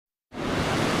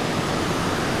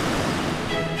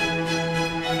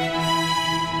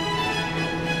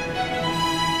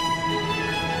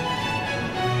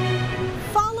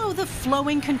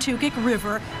flowing Kentucky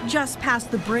River just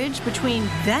past the bridge between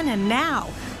then and now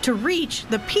to reach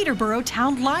the Peterborough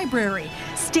Town Library,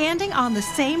 standing on the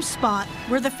same spot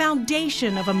where the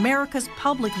foundation of America's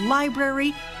public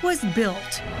library was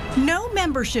built. No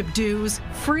membership dues,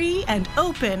 free and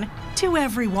open to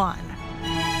everyone.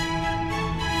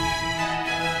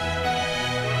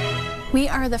 We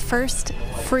are the first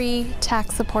free,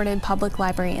 tax-supported public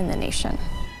library in the nation.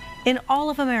 In all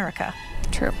of America.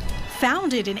 True.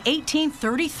 Founded in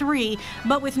 1833,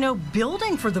 but with no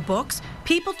building for the books,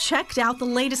 people checked out the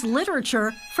latest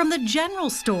literature from the general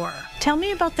store. Tell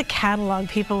me about the catalog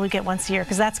people would get once a year,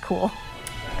 because that's cool.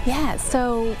 Yeah,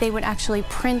 so they would actually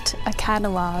print a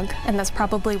catalog, and that's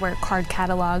probably where card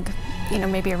catalog,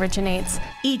 maybe originates.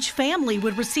 Each family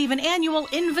would receive an annual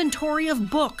inventory of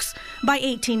books. By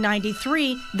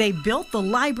 1893, they built the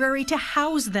library to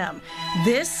house them.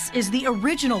 This is the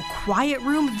original quiet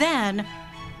room then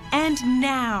and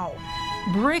now.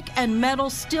 Brick and metal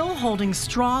still holding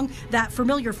strong, that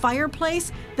familiar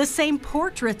fireplace, the same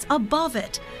portraits above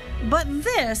it. But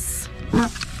this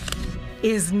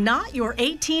is not your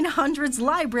 1800s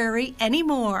library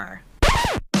anymore.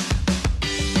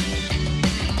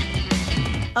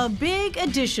 A big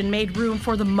addition made room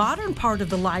for the modern part of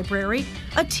the library,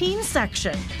 a teen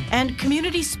section, and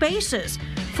community spaces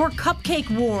for cupcake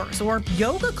wars or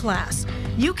yoga class.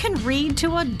 You can read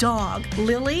to a dog.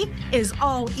 Lily is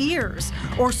all ears.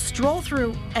 Or stroll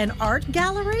through an art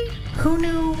gallery. Who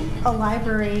knew a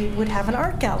library would have an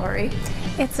art gallery?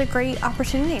 It's a great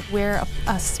opportunity. We're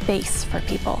a space for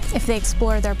people. If they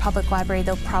explore their public library,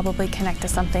 they'll probably connect to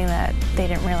something that they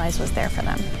didn't realize was there for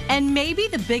them. And maybe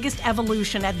the biggest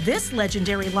evolution at this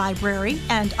legendary library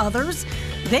and others,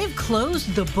 they've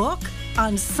closed the book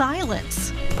on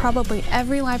silence. Probably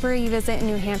every library you visit in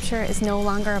New Hampshire is no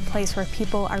longer a place where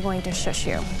people are going to shush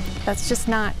you. That's just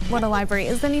not what a library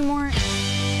is anymore.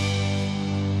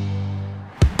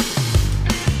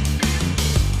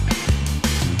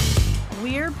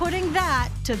 We're putting that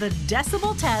to the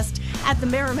decibel test at the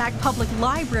Merrimack Public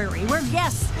Library, where,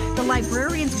 yes, the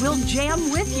librarians will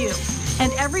jam with you.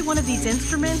 And every one of these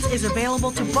instruments is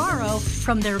available to borrow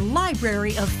from their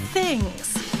library of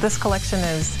things. This collection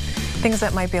is things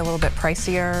that might be a little bit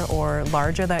pricier or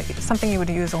larger, that something you would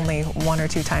use only 1 or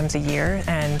 2 times a year,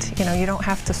 and you don't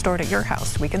have to store it at your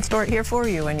house. We can store it here for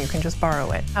you and you can just borrow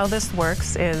it. How this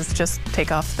works is just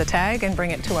take off the tag and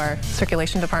bring it to our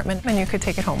circulation department, and you could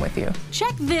take it home with you.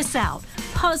 Check this out: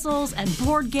 puzzles and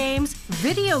board games,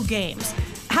 video games.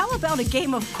 How about a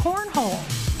game of cornhole?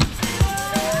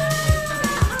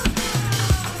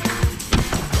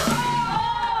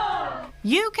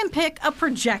 You can pick a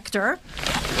projector,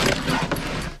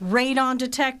 radon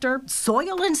detector,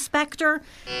 soil inspector.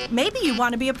 Maybe you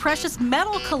want to be a precious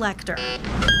metal collector.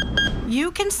 You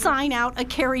can sign out a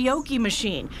karaoke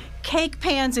machine, cake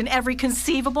pans in every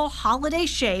conceivable holiday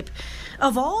shape.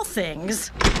 Of all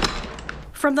things,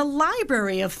 from the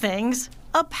library of things,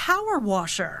 a power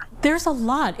washer. There's a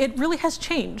lot. It really has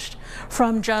changed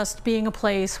from just being a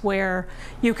place where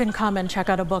you can come and check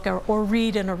out a book or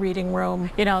read in a reading room.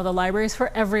 The library's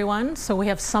for everyone, so we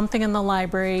have something in the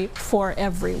library for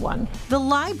everyone. The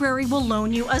library will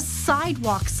loan you a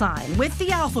sidewalk sign with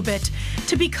the alphabet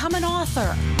to become an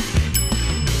author.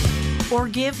 Or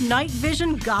give night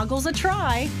vision goggles a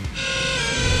try.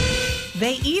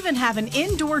 They even have an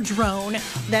indoor drone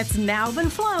that's now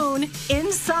been flown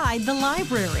inside the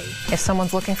library. If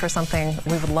someone's looking for something,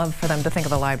 we would love for them to think of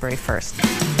the library first.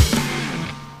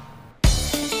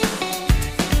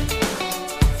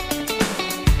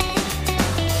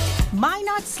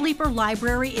 Minot Sleeper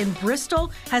Library in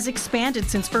Bristol has expanded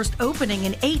since first opening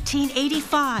in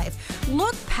 1885.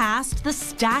 Look past the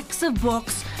stacks of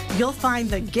books. You'll find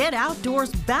the Get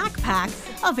Outdoors backpack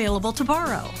available to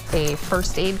borrow. A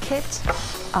first aid kit.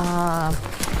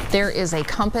 There is a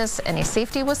compass and a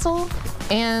safety whistle.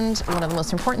 And one of the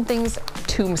most important things,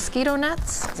 2 mosquito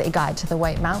nets, a guide to the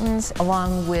White Mountains,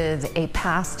 along with a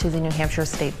pass to the New Hampshire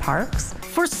State Parks.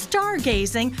 For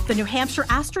stargazing, the New Hampshire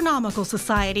Astronomical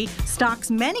Society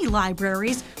stocks many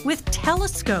libraries with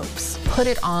telescopes. Put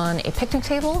it on a picnic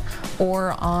table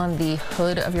or on the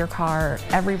hood of your car.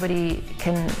 Everybody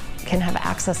can have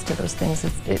access to those things.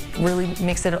 It really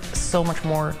makes it so much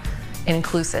more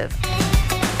inclusive.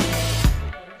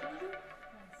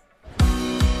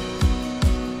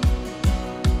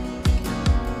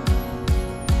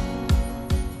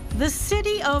 The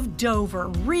city of Dover,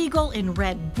 regal in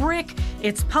red brick,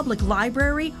 its public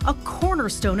library, a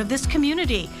cornerstone of this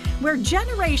community, where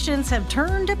generations have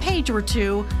turned a page or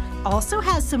two, also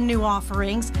has some new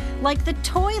offerings, like the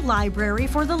toy library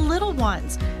for the little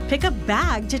ones. pick a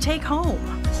bag to take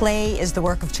home. Play is the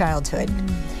work of childhood.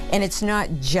 And it's not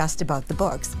just about the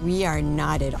books. We are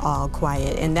not at all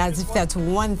quiet, and that's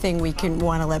one thing we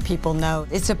want to let people know.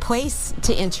 It's a place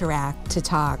to interact, to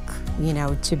talk, you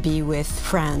know, to be with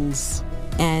friends.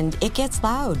 And it gets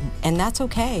loud, and that's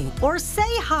okay. Or say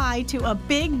hi to a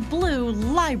big blue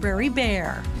library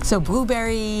bear. So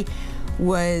Blueberry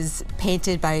was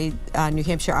painted by New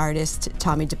Hampshire artist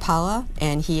Tommy DePaula,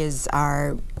 and he is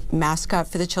our mascot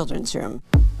for the children's room.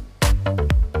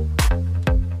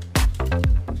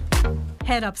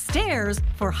 Head upstairs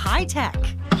for high tech.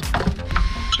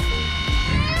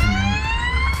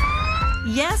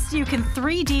 Yes, you can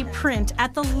 3D print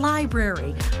at the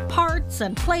library. Parts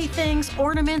and playthings,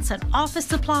 ornaments and office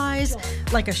supplies,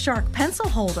 like a Shark pencil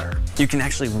holder. You can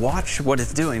actually watch what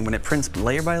it's doing when it prints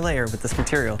layer by layer with this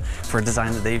material for a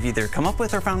design that they've either come up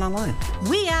with or found online.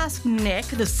 We asked Nick,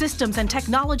 the systems and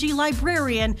technology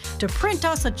librarian, to print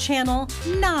us a channel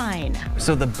 9.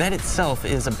 So the bed itself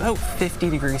is about 50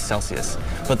 degrees Celsius,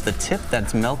 but the tip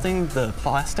that's melting the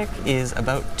plastic is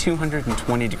about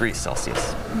 220 degrees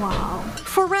Celsius. Wow.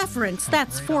 For reference,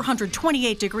 that's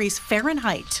 428 degrees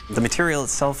Fahrenheit. The material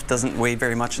itself doesn't weigh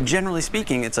very much. Generally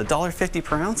speaking, it's $1.50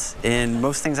 per ounce, and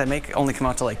most things I make only come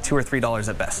out to like $2 or $3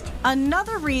 at best.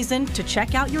 Another reason to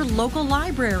check out your local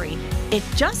library. It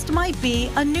just might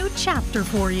be a new chapter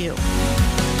for you.